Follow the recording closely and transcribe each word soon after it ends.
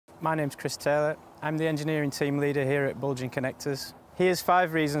my name's Chris Taylor. I'm the engineering team leader here at Bulgin Connectors. Here's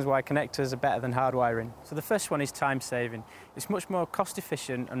 5 reasons why connectors are better than hardwiring. So the first one is time saving. It's much more cost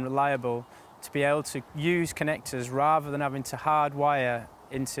efficient and reliable to be able to use connectors rather than having to hardwire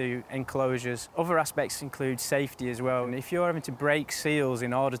into enclosures. Other aspects include safety as well. And if you're having to break seals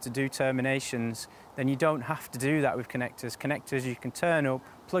in order to do terminations, then you don't have to do that with connectors. Connectors you can turn up,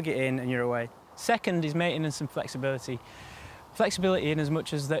 plug it in and you're away. Second is maintenance and flexibility. Flexibility in as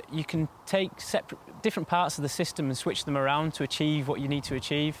much as that you can take different parts of the system and switch them around to achieve what you need to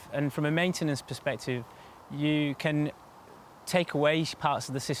achieve. And from a maintenance perspective, you can take away parts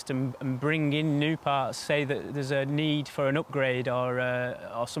of the system and bring in new parts. Say that there's a need for an upgrade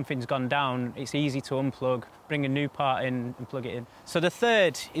or something's gone down, it's easy to unplug, bring a new part in and plug it in. So the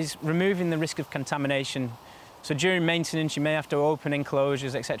third is removing the risk of contamination. So during maintenance you may have to open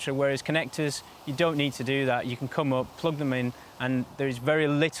enclosures, etc., whereas connectors, you don't need to do that. You can come up, plug them in, and there is very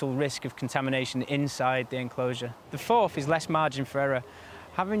little risk of contamination inside the enclosure. The fourth is less margin for error.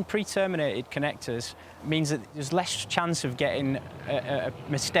 Having pre-terminated connectors means that there's less chance of getting a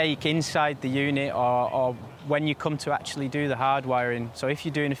mistake inside the unit or when you come to actually do the hardwiring. So if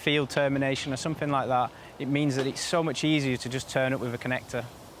you're doing a field termination or something like that, it means that it's so much easier to just turn up with a connector.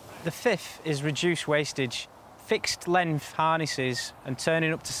 The fifth is reduce wastage. Fixed length harnesses and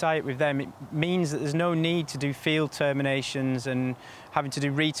turning up to site with them, it means that there's no need to do field terminations and having to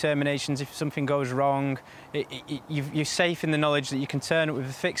do re-terminations if something goes wrong. You're safe in the knowledge that you can turn up with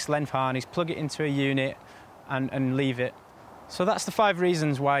a fixed length harness, plug it into a unit and leave it. So that's the 5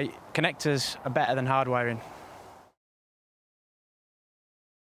 reasons why connectors are better than hardwiring.